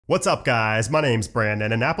What's up guys, my name's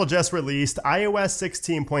Brandon and Apple just released iOS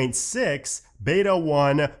 16.6 Beta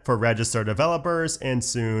 1 for registered developers and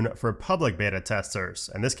soon for public beta testers.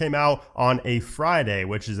 And this came out on a Friday,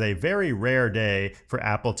 which is a very rare day for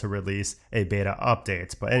Apple to release a beta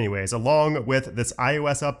update. But anyways, along with this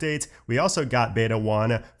iOS update, we also got Beta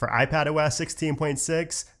 1 for iPadOS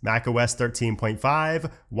 16.6, macOS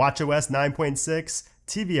 13.5, watchOS 9.6,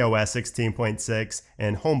 tvOS 16.6,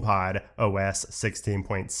 and HomePodOS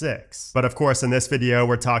 16.6. But of course, in this video,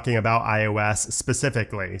 we're talking about iOS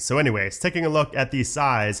specifically. So anyways, taking a look at the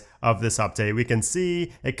size of this update, we can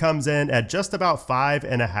see it comes in at just about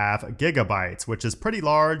 5.5 gigabytes, which is pretty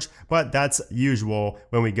large, but that's usual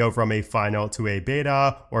when we go from a final to a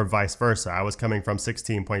beta or vice versa. I was coming from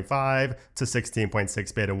 16.5 to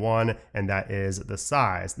 16.6 beta 1, and that is the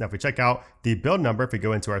size. Now, if we check out the build number, if we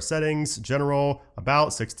go into our settings, general, about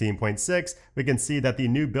 16.6, we can see that the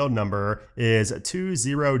new build number is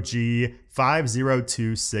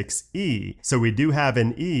 20G5026E. So we do have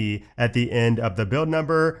an E at the end of the build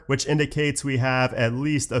number, which indicates we have at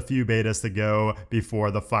least a few betas to go before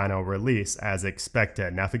the final release as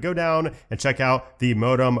expected. Now, if we go down and check out the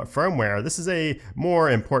modem firmware, this is a more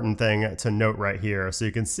important thing to note right here. So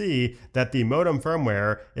you can see that the modem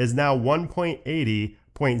firmware is now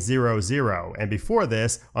 1.80.00, and before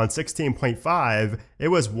this on 16.5 it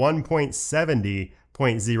was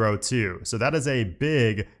 1.70.02. So that is a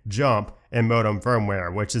big jump in modem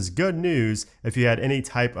firmware, which is good news if you had any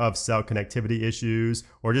type of cell connectivity issues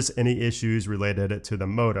or just any issues related to the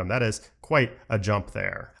modem. That is quite a jump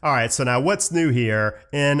there. All right, so now what's new here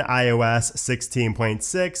in iOS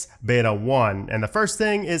 16.6 beta 1? And the first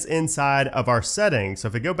thing is inside of our settings. So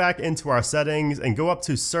if we go back into our settings and go up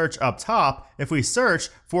to search up top, if we search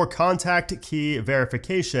for contact key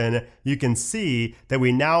verification, you can see that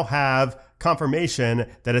we now have confirmation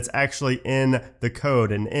that it's actually in the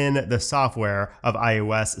code and in the software of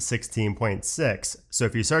iOS 16.6. So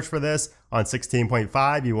if you search for this on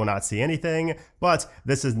 16.5, you will not see anything, but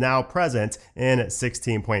this is now present in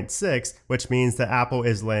 16.6, which means that Apple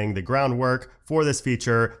is laying the groundwork for this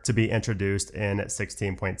feature to be introduced in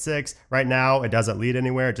 16.6. Right now, it doesn't lead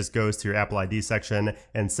anywhere. It just goes to your Apple ID section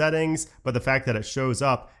and settings, but the fact that it shows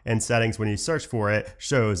up in settings when you search for it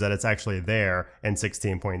shows that it's actually there in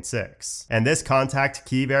 16.6. And this contact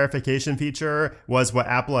key verification feature was what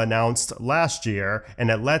Apple announced last year, and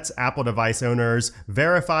it lets Apple device owners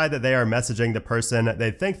verify that they are messaging the person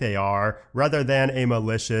they think they are, rather than a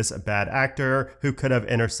malicious bad actor who could have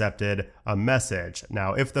intercepted a message.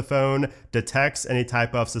 Now, if the phone detects any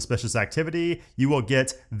type of suspicious activity, you will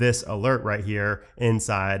get this alert right here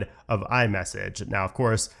inside of iMessage. Now, of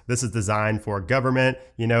course, this is designed for government,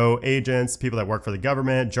 agents, people that work for the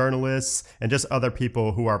government, journalists, and just other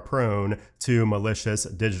people who are prone to malicious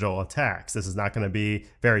digital attacks. This is not going to be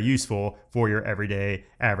very useful for your everyday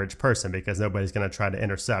average person because nobody's going to try to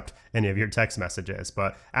intercept any of your text messages.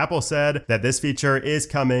 But Apple said that this feature is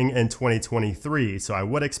coming in 2023, so I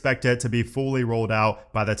would expect it to be fully rolled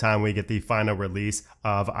out by the time we get the final release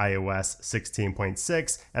of iOS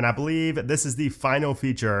 16.6. And I believe this is the final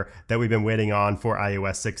feature that we've been waiting on for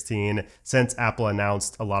iOS 16 since Apple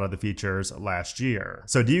announced a lot of the features last year.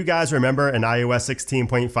 So do you guys remember in iOS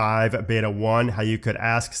 16.5 beta 1 how you could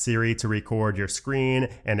ask Siri to record your screen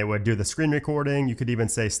and it would do the screen recording? You could even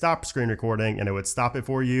say stop screen recording and it would stop it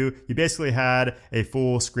for you. You basically had a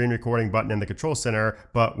full screen recording button in the control center,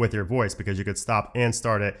 but with your voice, because you could stop and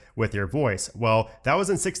start it with your voice. Well, that was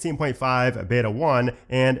in 16.5 beta 1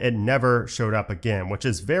 and it never showed up again, which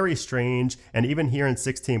is very strange. And even here in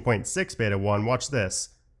 16.6 beta 1, watch this.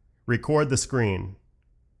 Record the screen.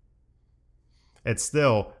 It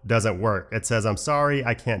still doesn't work. It says, I'm sorry,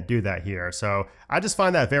 I can't do that here. So I just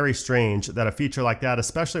find that very strange that a feature like that,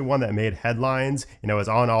 especially one that made headlines, is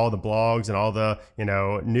on all the blogs and all the,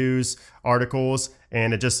 news articles,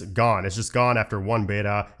 and it's just gone after one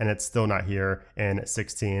beta, and it's still not here in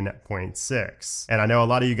 16.6. And I know a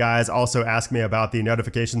lot of you guys also ask me about the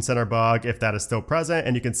notification center bug, if that is still present,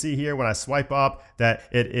 and you can see here when I swipe up that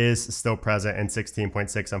it is still present in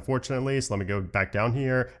 16.6, unfortunately. So let me go back down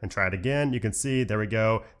here and try it again. You can see, there we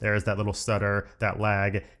go, there's that little stutter, that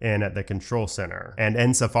lag in the control center. And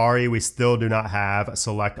in Safari, we still do not have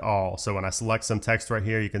select all. So when I select some text right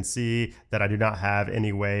here, you can see that I do not have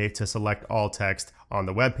any way to select all text on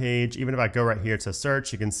the web page. Even if I go right here to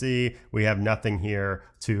search, you can see we have nothing here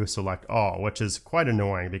to select all, which is quite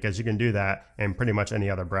annoying because you can do that in pretty much any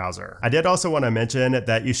other browser. I did also want to mention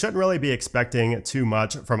that you shouldn't really be expecting too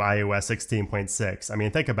much from iOS 16.6. I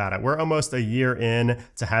mean, think about it. We're almost a year in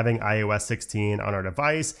to having iOS 16 on our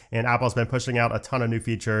device, and Apple's been pushing out a ton of new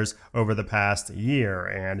features over the past year.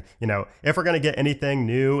 And, if we're going to get anything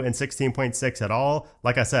new in 16.6 at all,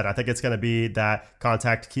 like I said, I think it's going to be that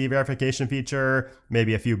contact key verification feature,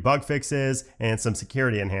 maybe a few bug fixes, and some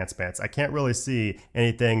security enhancements. I can't really see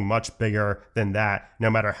anything much bigger than that, no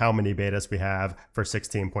matter how many betas we have for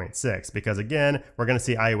 16.6, because again, we're going to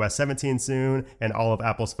see iOS 17 soon, and all of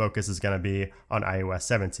Apple's focus is going to be on iOS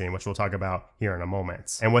 17, which we'll talk about here in a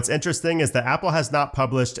moment. And what's interesting is that Apple has not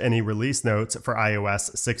published any release notes for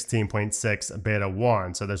iOS 16.6 beta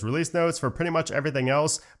 1. So there's release notes for pretty much everything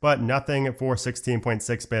else, but nothing for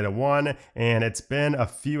 16.6 beta 1. And it's been a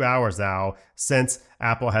few hours now since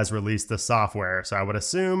Apple has released the software. So I would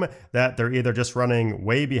assume that they're either just running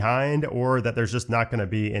way behind or that there's just not going to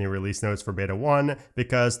be any release notes for beta 1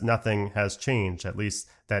 because nothing has changed, at least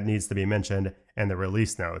that needs to be mentioned in the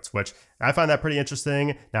release notes, which I find that pretty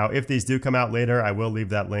interesting. Now, if these do come out later, I will leave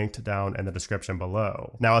that linked down in the description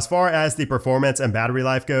below. Now, as far as the performance and battery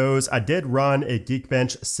life goes, I did run a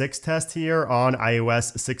Geekbench 6 test here on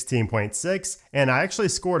iOS 16.6, and I actually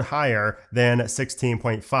scored higher than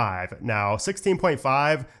 16.5. Now,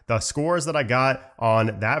 16.5, the scores that I got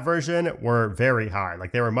on that version were very high.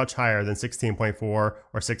 Like they were much higher than 16.4 or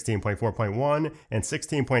 16.4.1, and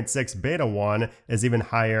 16.6 beta 1 is even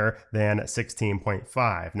higher than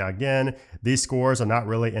 16.5. Now again, these scores are not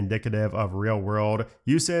really indicative of real world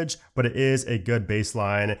usage, but it is a good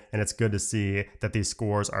baseline, and it's good to see that these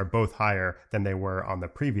scores are both higher than they were on the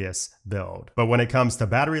previous build. But when it comes to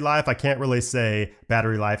battery life, I can't really say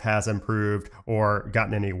battery life has improved or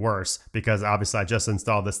gotten any worse, because obviously I just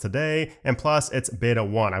installed this today, and plus it's beta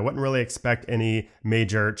 1. I wouldn't really expect any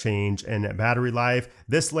major change in battery life.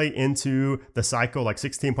 This late into the cycle, like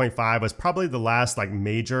 16.5 was probably the last like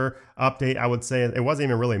major update. I would say it wasn't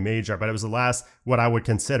even really major, but it was the last what I would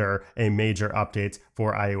consider a major update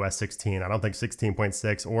for iOS 16. I don't think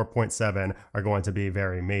 16.6 or 0.7 are going to be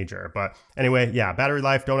very major. But anyway, yeah, battery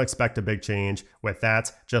life, don't expect a big change with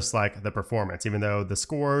that, just like the performance. Even though the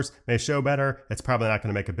scores may show better, it's probably not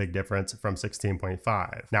going to make a big difference from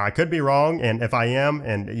 16.5. Now, I could be wrong, and if I am,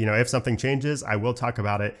 and if something changes, I will talk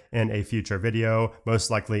about it in a future video, most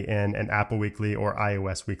likely in an Apple Weekly or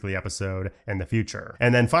iOS Weekly episode in the future.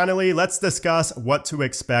 And then finally, let's discuss what to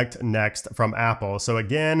expect next from Apple. So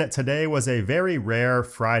again, today was a very rare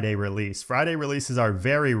Friday release. Friday releases are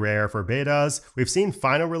very rare for betas. We've seen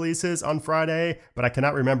final releases on Friday, but I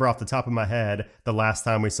cannot remember off the top of my head the last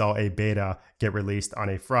time we saw a beta get released on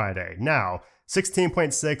a Friday. Now,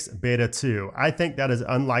 16.6 beta 2. I think that is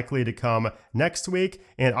unlikely to come next week,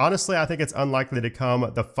 and honestly, I think it's unlikely to come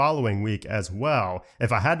the following week as well.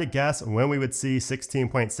 If I had to guess when we would see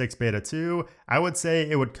 16.6 beta 2, I would say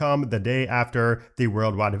it would come the day after the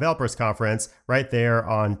Worldwide Developers Conference, right there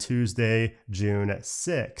on Tuesday, June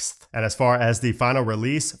 6th. And as far as the final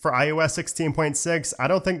release for iOS 16.6, I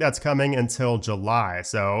don't think that's coming until July.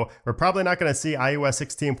 So we're probably not going to see iOS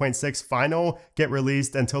 16.6 final get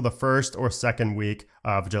released until the first or second week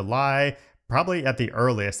of July. Probably at the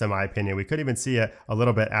earliest, in my opinion. We could even see it a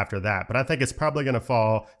little bit after that, but I think it's probably going to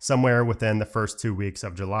fall somewhere within the first 2 weeks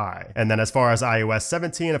of July. And then as far as iOS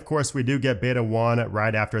 17, of course, we do get beta 1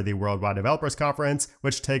 right after the Worldwide Developers Conference,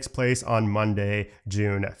 which takes place on Monday,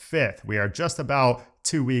 June 5th. We are just about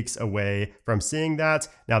 2 weeks away from seeing that.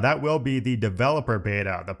 Now that will be the developer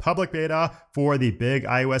beta. The public beta for the big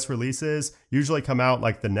iOS releases usually come out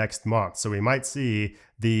like the next month. So we might see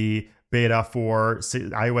the beta for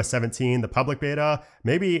iOS 17, the public beta,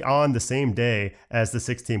 maybe on the same day as the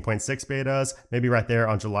 16.6 betas, maybe right there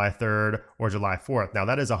on July 3rd or July 4th. Now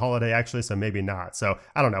that is a holiday actually, so maybe not. So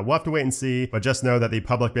I don't know, we'll have to wait and see, but just know that the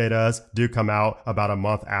public betas do come out about a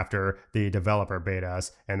month after the developer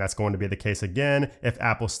betas, and that's going to be the case again if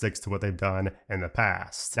Apple sticks to what they've done in the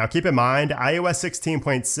past. Now keep in mind, iOS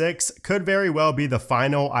 16.6 could very well be the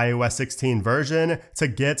final iOS 16 version to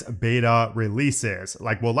get beta releases.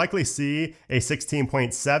 Like we'll likely see a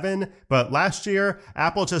 16.7, but last year,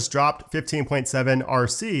 Apple just dropped 15.7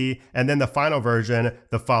 RC and then the final version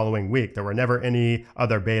the following week. There were never any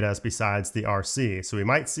other betas besides the RC. So we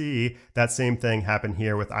might see that same thing happen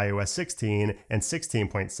here with iOS 16 and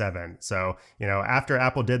 16.7. So, after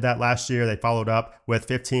Apple did that last year, they followed up with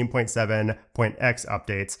 15.7.x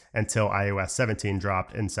updates until iOS 17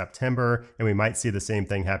 dropped in September. And we might see the same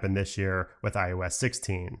thing happen this year with iOS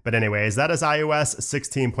 16. But anyways, that is iOS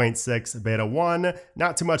 16.6. 6 Beta 1.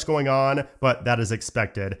 Not too much going on, but that is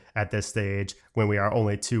expected at this stage when we are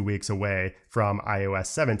only 2 weeks away from iOS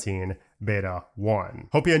 17 Beta 1.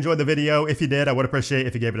 Hope you enjoyed the video. If you did, I would appreciate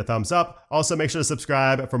if you gave it a thumbs up. Also, make sure to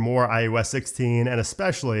subscribe for more iOS 16 and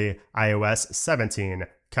especially iOS 17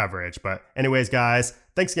 coverage. But anyways, guys,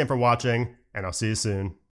 thanks again for watching, and I'll see you soon.